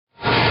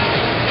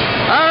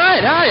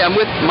right, hi, I'm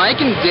with Mike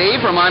and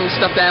Dave from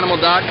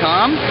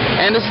AmAStuffedNycc'11.com,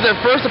 and this is their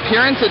first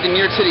appearance at the New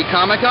York City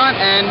Comic Con,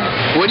 and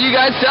what are you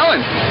guys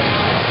selling?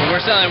 We're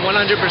selling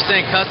 100%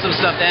 custom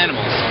stuffed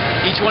animals.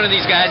 Each one of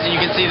these guys, and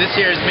you can see this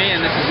here is me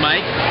and this is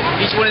Mike.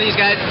 Each one of these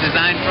guys is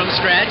designed from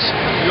scratch.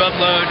 You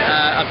upload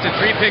up to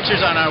 3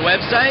 pictures on our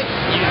website.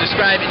 You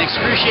describe in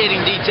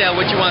excruciating detail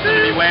what you want them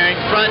to be wearing,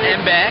 front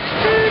and back,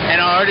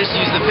 and our artists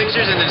use the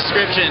pictures and the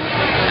description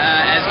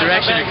as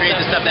direction to create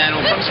the stuffed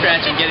animal from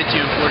scratch and get it to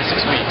you in 4 to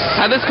 6 weeks.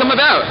 How'd this come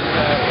about?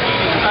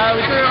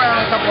 We threw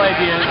around a couple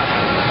ideas.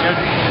 You know,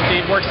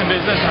 Dave works in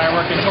business and I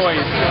work in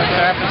toys. So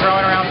after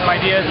throwing around some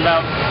ideas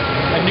about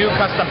a new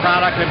custom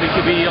product that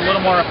could be a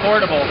little more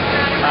affordable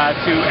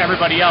to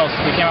everybody else,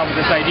 we came up with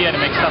this idea to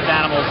make stuffed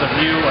animals of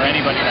you or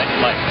anybody that you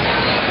like.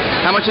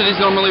 How much do these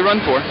normally run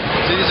for?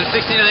 So these are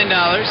 $69.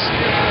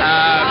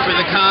 For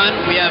the con,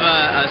 we have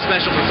a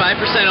special for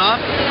 5% off,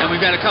 and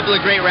we've got a couple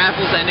of great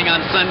raffles ending on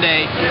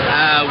Sunday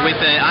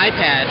with an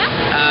iPad.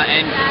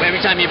 And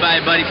every time you buy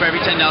a buddy, for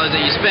every $10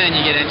 that you spend,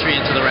 you get entry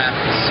into the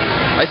raffles.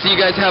 I see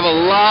you guys have a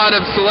lot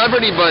of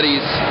celebrity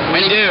buddies.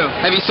 We do.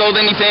 Have you sold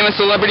any famous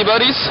celebrity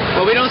buddies?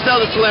 Well, we don't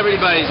sell the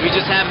celebrity buddies. We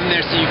just have them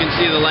there so you can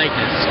see the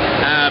likeness.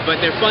 But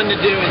they're fun to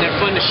do and they're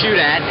fun to shoot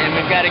at, and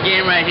we've got a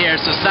game right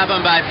here, so stop on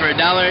by for $1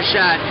 a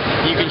shot.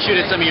 You can shoot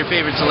at some of your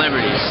favorite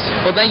celebrities.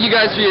 Well, thank you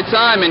guys for your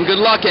time, and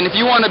good luck. And if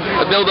you want to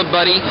build a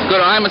buddy, go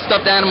to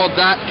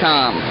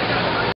AmAStuffedNycc'11.com.